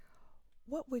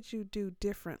What would you do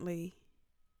differently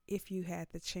if you had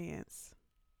the chance?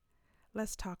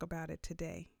 Let's talk about it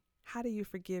today. How do you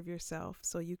forgive yourself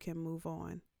so you can move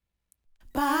on?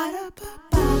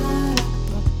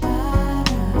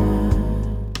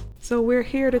 So, we're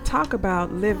here to talk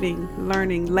about living,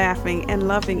 learning, laughing, and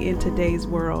loving in today's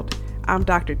world. I'm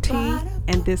Dr. T,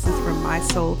 and this is From My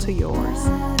Soul to Yours.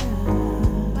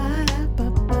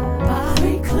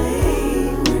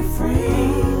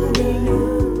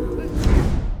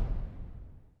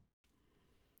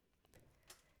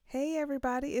 Hey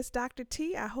everybody, it's Dr.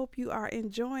 T. I hope you are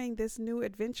enjoying this new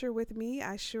adventure with me.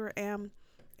 I sure am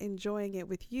enjoying it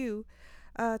with you.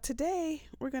 Today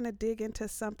we're going to dig into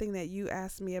something that you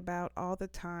ask me about all the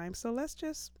time. So let's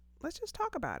just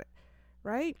talk about it,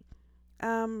 right?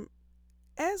 Um,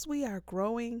 as we are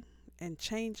growing and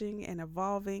changing and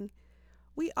evolving,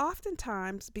 we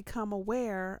oftentimes become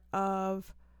aware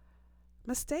of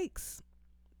mistakes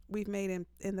we've made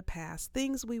in the past,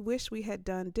 things we wish we had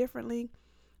done differently,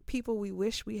 people we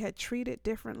wish we had treated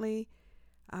differently,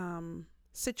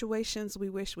 situations we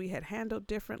wish we had handled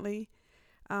differently.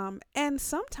 And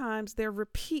sometimes they're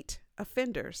repeat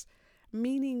offenders,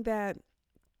 meaning that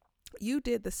you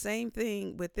did the same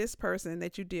thing with this person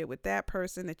that you did with that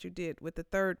person that you did with the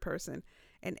third person.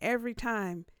 And every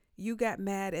time you got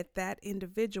mad at that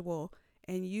individual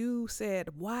and you said,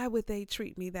 why would they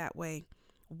treat me that way?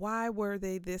 Why were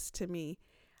they this to me?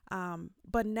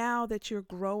 But now that you're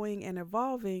growing and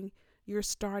evolving, you're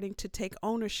starting to take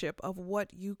ownership of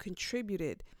what you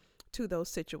contributed to those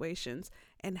situations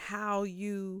and how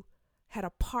you had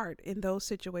a part in those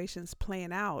situations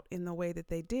playing out in the way that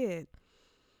they did.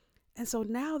 And so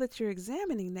now that you're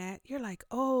examining that, you're like,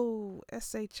 oh,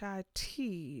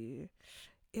 SHIT,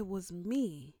 it was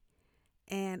me.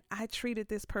 And I treated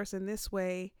this person this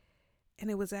way.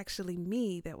 And it was actually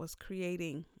me that was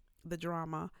creating the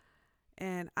drama.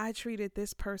 And I treated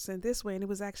this person this way. And it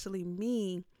was actually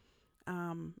me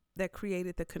that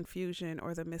created the confusion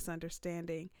or the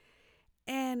misunderstanding.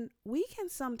 And we can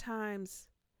sometimes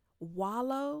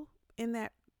wallow in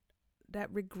that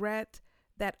regret,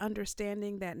 that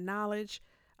understanding, that knowledge,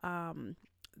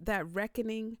 that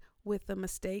reckoning with the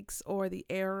mistakes or the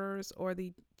errors or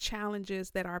the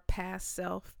challenges that our past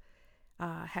self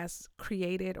has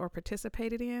created or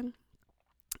participated in.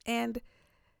 And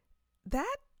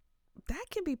that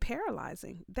can be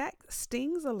paralyzing. That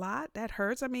stings a lot. That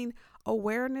hurts. I mean,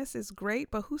 awareness is great,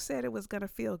 but who said it was going to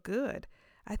feel good?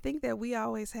 I think that we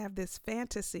always have this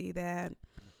fantasy that,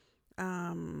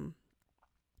 um,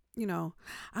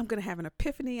 I'm going to have an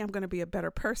epiphany. I'm going to be a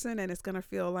better person and it's going to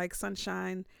feel like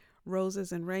sunshine,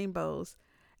 roses, and rainbows.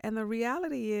 And the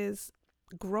reality is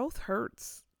growth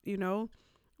hurts.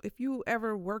 If you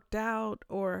ever worked out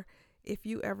or if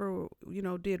you ever,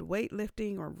 did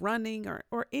weightlifting or running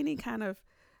or any kind of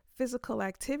physical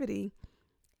activity,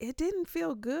 it didn't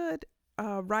feel good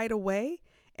right away.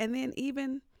 And then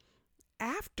even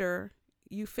after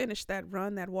you finish that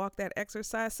run, that walk, that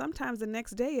exercise, sometimes the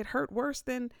next day it hurt worse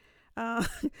than uh,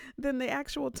 than the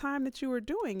actual time that you were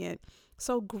doing it.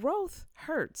 So growth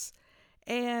hurts.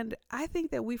 And I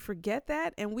think that we forget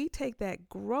that and we take that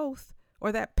growth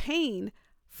or that pain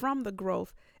from the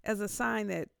growth as a sign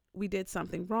that we did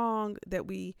something wrong, that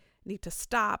we need to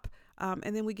stop.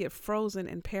 And then we get frozen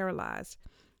and paralyzed.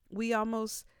 We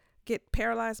almost get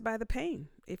paralyzed by the pain,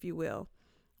 if you will.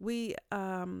 We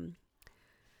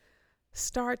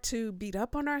start to beat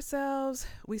up on ourselves.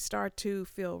 We start to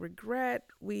feel regret.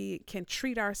 We can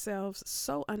treat ourselves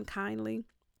so unkindly.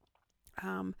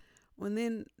 When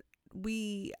then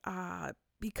we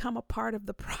become a part of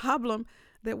the problem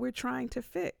that we're trying to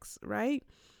fix, right?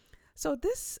 So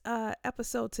this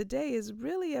episode today is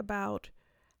really about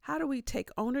how do we take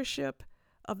ownership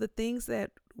of the things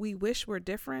that we wish were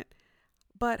different,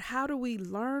 but how do we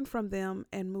learn from them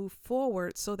and move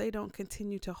forward so they don't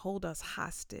continue to hold us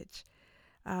hostage?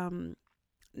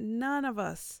 None of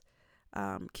us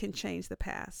can change the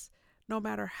past, no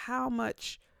matter how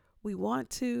much we want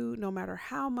to, no matter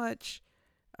how much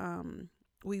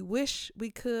we wish we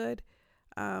could.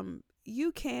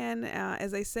 You can,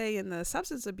 as they say in the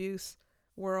substance abuse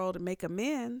world, make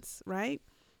amends, right?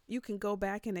 You can go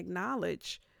back and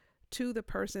acknowledge to the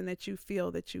person that you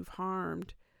feel that you've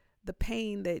harmed the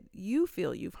pain that you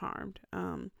feel you've harmed.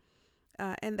 And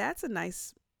that's a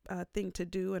nice thing to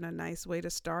do and a nice way to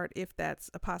start if that's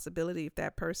a possibility, if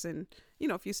that person,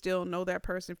 if you still know that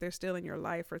person, if they're still in your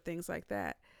life or things like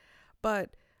that.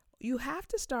 But you have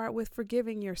to start with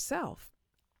forgiving yourself.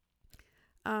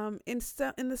 In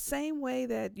the same way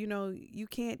that, you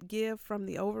can't give from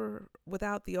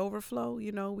without the overflow,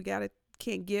 we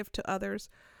can't give to others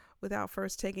without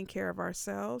first taking care of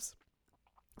ourselves.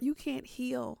 You can't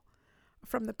heal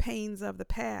from the pains of the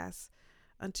past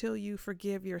until you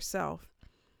forgive yourself.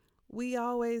 We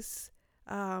always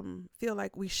feel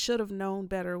like we should have known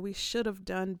better. We should have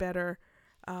done better.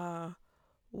 Uh,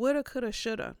 Woulda, coulda,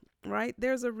 shoulda. Right?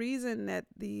 There's a reason that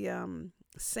the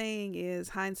saying is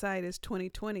hindsight is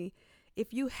 2020.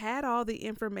 If you had all the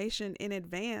information in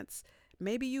advance,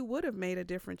 maybe you would have made a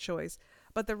different choice.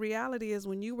 But the reality is,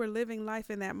 when you were living life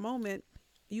in that moment,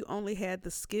 you only had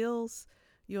the skills,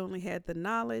 you only had the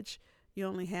knowledge, you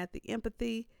only had the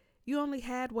empathy, you only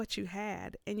had what you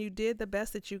had, and you did the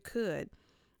best that you could.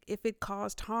 If it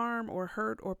caused harm or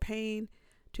hurt or pain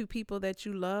to people that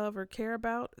you love or care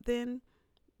about, then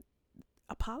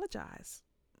apologize,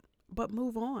 but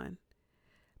move on.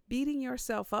 Beating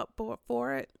yourself up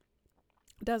for it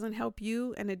doesn't help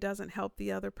you, and it doesn't help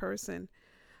the other person.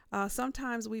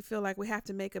 Sometimes we feel like we have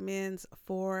to make amends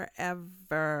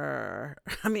forever.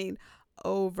 I mean,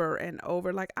 over and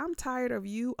over. Like, I'm tired of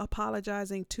you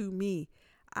apologizing to me.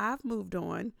 I've moved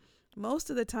on. Most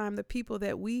of the time, the people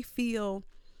that we feel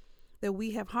that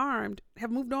we have harmed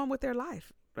have moved on with their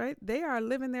life, right? They are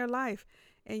living their life,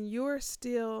 and you're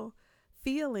still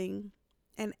feeling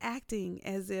and acting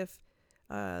as if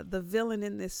the villain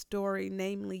in this story,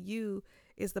 namely you,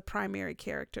 is the primary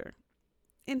character.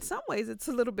 In some ways, it's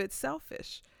a little bit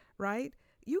selfish, right?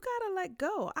 You got to let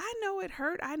go. I know it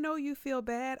hurt. I know you feel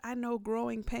bad. I know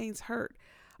growing pains hurt.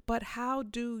 But how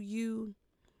do you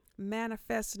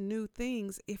manifest new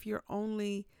things if you're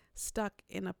only stuck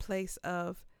in a place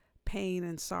of pain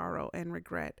and sorrow and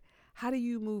regret? How do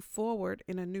you move forward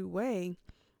in a new way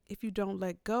if you don't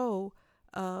let go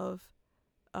of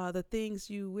the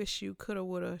things you wish you coulda,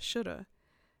 woulda, shoulda?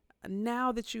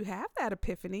 Now that you have that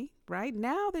epiphany, right?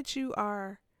 Now that you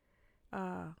are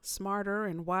smarter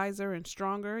and wiser and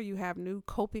stronger, you have new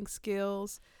coping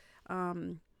skills,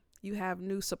 you have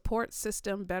new support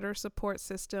system, better support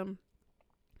system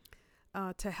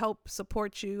to help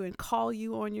support you and call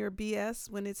you on your BS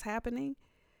when it's happening,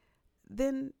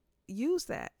 then use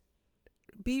that.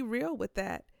 Be real with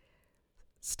that.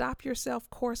 Stop yourself,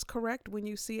 course correct when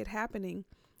you see it happening.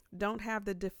 Don't have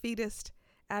the defeatist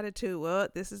attitude, well,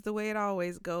 this is the way it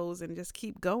always goes, and just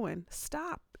keep going.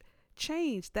 Stop.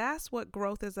 Change. That's what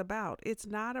growth is about. It's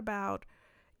not about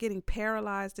getting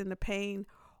paralyzed in the pain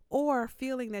or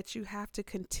feeling that you have to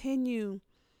continue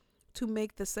to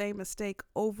make the same mistake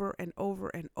over and over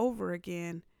and over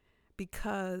again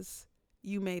because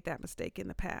you made that mistake in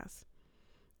the past.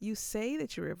 You say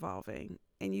that you're evolving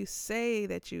and you say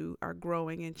that you are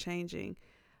growing and changing,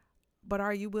 but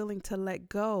are you willing to let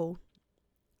go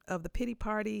of the pity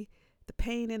party, the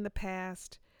pain in the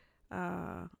past,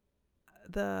 the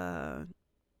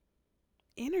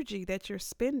energy that you're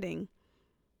spending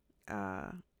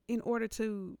in order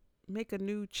to make a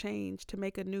new change, to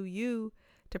make a new you,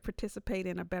 to participate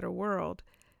in a better world?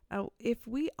 If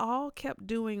we all kept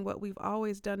doing what we've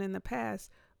always done in the past,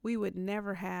 we would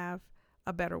never have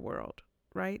a better world,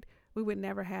 right? We would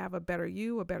never have a better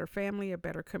you, a better family, a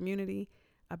better community,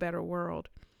 a better world.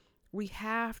 We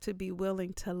have to be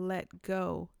willing to let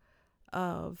go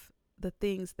of the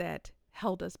things that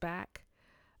held us back,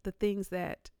 the things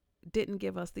that didn't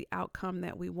give us the outcome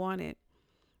that we wanted.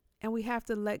 And we have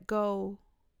to let go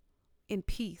in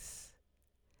peace.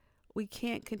 We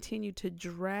can't continue to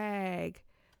drag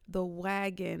the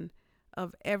wagon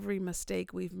of every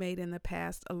mistake we've made in the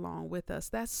past along with us.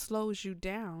 That slows you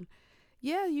down.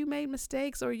 Yeah, you made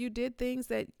mistakes or you did things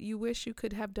that you wish you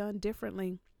could have done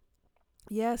differently.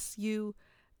 Yes, you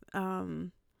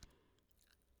have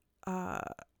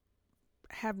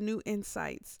new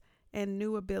insights and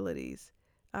new abilities.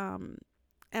 And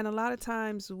a lot of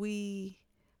times we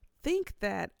think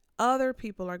that other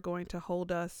people are going to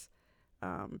hold us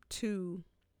to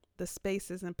the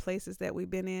spaces and places that we've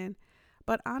been in.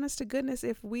 But honest to goodness,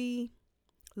 if we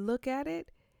look at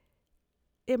it,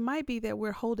 it might be that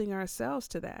we're holding ourselves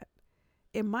to that.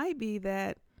 It might be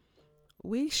that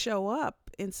we show up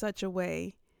in such a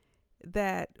way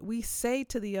that we say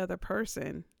to the other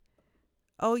person,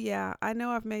 oh yeah, I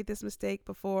know I've made this mistake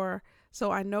before,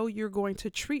 so I know you're going to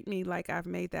treat me like I've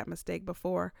made that mistake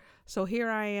before. So here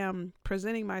I am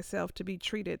presenting myself to be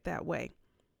treated that way,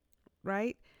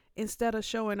 right? Instead of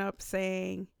showing up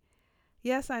saying,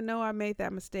 yes, I know I made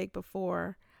that mistake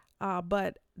before,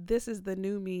 but this is the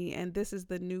new me and this is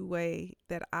the new way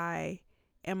that I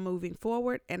am moving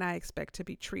forward and I expect to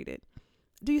be treated.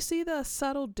 Do you see the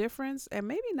subtle difference? And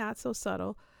maybe not so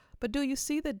subtle, but do you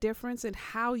see the difference in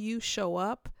how you show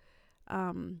up?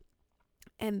 And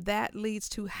that leads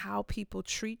to how people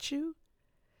treat you.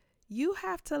 You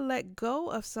have to let go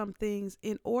of some things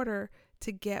in order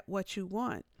to get what you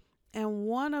want. And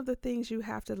one of the things you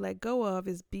have to let go of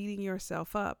is beating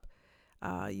yourself up.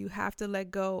 You have to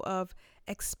let go of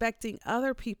expecting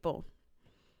other people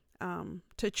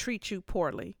to treat you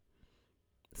poorly.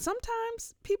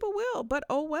 Sometimes people will, but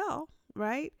oh well,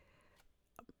 right?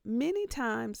 Many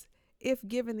times, if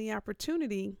given the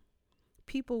opportunity,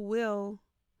 people will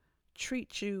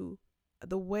treat you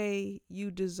the way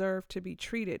you deserve to be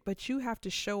treated, but you have to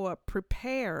show up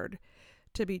prepared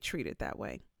to be treated that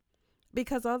way.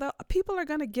 Because although people are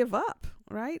going to give up,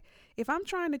 right? If I'm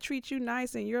trying to treat you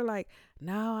nice and you're like,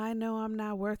 no, I know I'm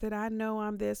not worth it. I know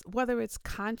I'm this, whether it's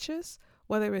conscious,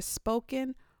 whether it's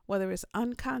spoken, whether it's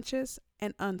unconscious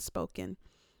and unspoken,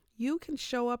 you can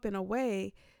show up in a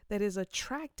way that is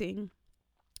attracting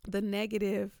the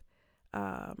negative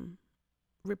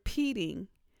repeating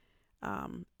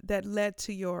that led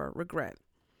to your regret.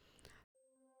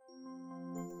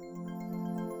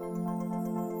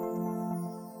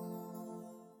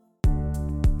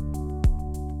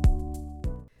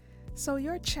 So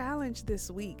your challenge this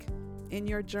week in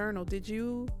your journal, did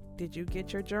you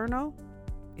get your journal?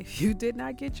 If you did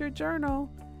not get your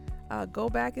journal, go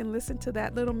back and listen to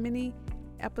that little mini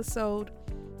episode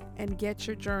and get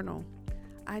your journal.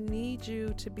 I need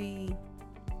you to be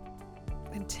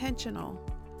intentional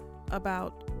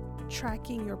about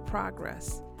tracking your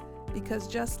progress, because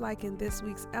just like in this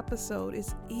week's episode,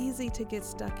 it's easy to get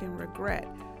stuck in regret.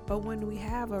 But when we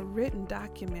have a written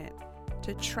document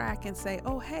to track and say,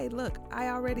 oh, hey, look, I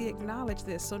already acknowledged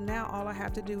this. So now all I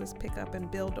have to do is pick up and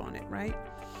build on it, right?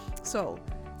 So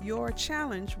your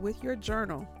challenge with your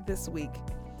journal this week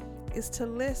is to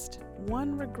list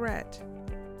one regret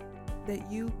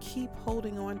that you keep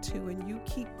holding on to and you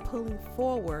keep pulling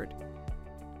forward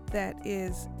that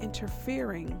is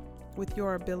interfering with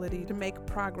your ability to make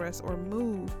progress or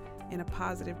move in a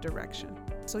positive direction.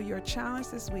 So your challenge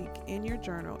this week in your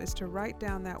journal is to write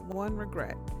down that one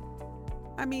regret.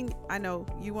 I mean, I know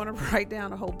you want to write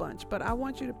down a whole bunch, but I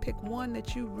want you to pick one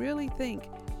that you really think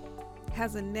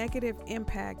has a negative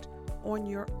impact on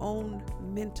your own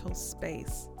mental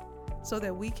space, so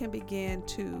that we can begin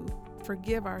to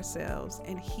forgive ourselves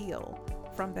and heal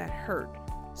from that hurt,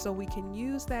 so we can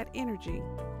use that energy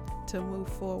to move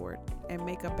forward and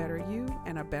make a better you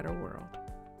and a better world.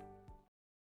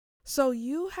 So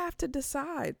you have to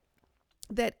decide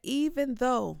that even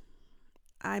though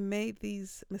I made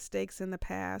these mistakes in the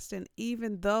past, and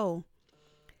even though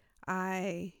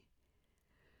I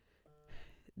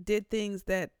did things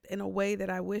that in a way that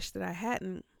I wish that I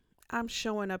hadn't, I'm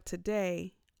showing up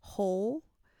today whole.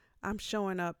 I'm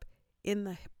showing up in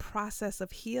the process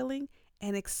of healing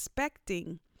and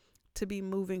expecting to be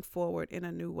moving forward in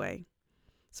a new way.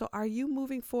 So are you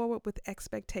moving forward with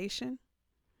expectation?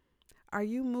 Are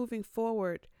you moving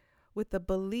forward with the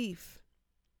belief,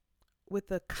 with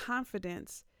the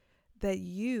confidence that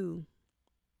you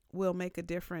will make a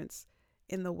difference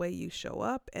in the way you show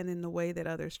up and in the way that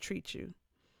others treat you?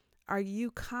 Are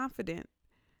you confident?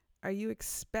 Are you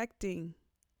expecting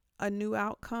a new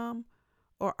outcome,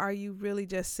 or are you really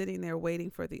just sitting there waiting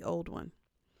for the old one?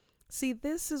 See,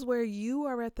 this is where you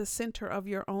are at the center of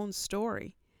your own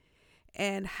story,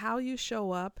 and how you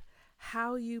show up,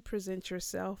 how you present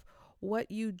yourself,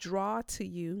 what you draw to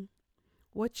you,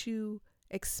 what you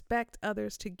expect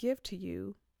others to give to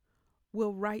you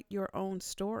will write your own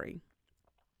story.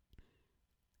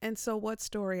 And so what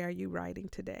story are you writing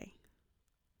today?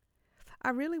 I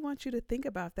really want you to think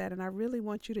about that, and I really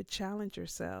want you to challenge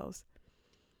yourselves.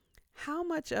 How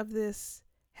much of this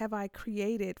have I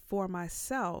created for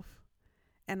myself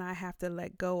and I have to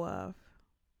let go of?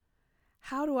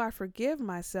 How do I forgive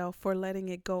myself for letting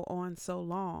it go on so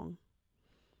long?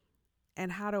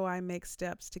 And how do I make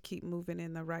steps to keep moving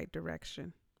in the right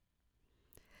direction?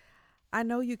 I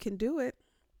know you can do it.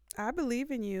 I believe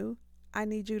in you. I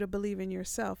need you to believe in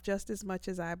yourself just as much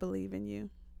as I believe in you.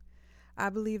 I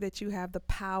believe that you have the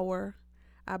power.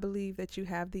 I believe that you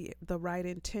have the right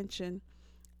intention.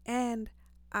 And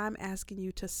I'm asking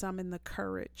you to summon the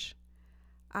courage.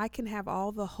 I can have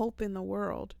all the hope in the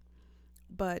world,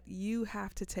 but you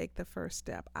have to take the first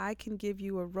step. I can give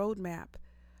you a roadmap,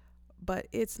 but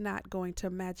it's not going to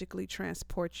magically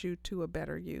transport you to a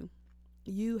better you.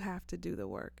 You have to do the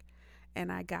work,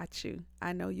 and I got you.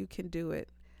 I know you can do it.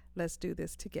 Let's do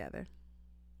this together.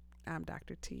 I'm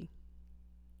Dr. T.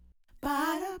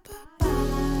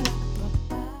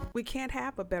 We can't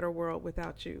have a better world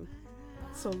without you.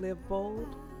 So live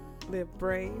bold, live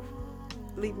brave,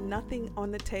 leave nothing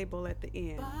on the table at the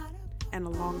end, and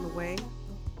along the way,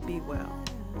 be well.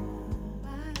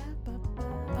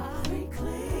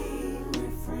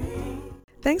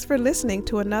 Thanks for listening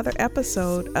to another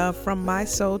episode of From My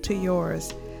Soul to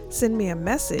Yours. Send me a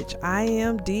message,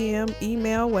 IM, DM,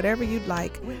 email, whatever you'd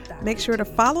like. Make sure to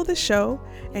follow the show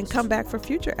and come back for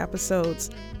future episodes.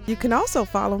 You can also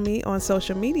follow me on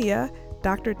social media,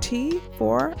 Dr. T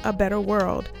for a Better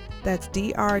World. That's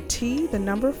DRT, the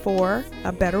number 4,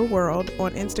 A Better World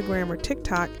on Instagram or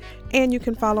TikTok. And you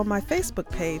can follow my Facebook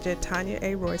page at Tanya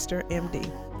A. Royster,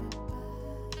 MD.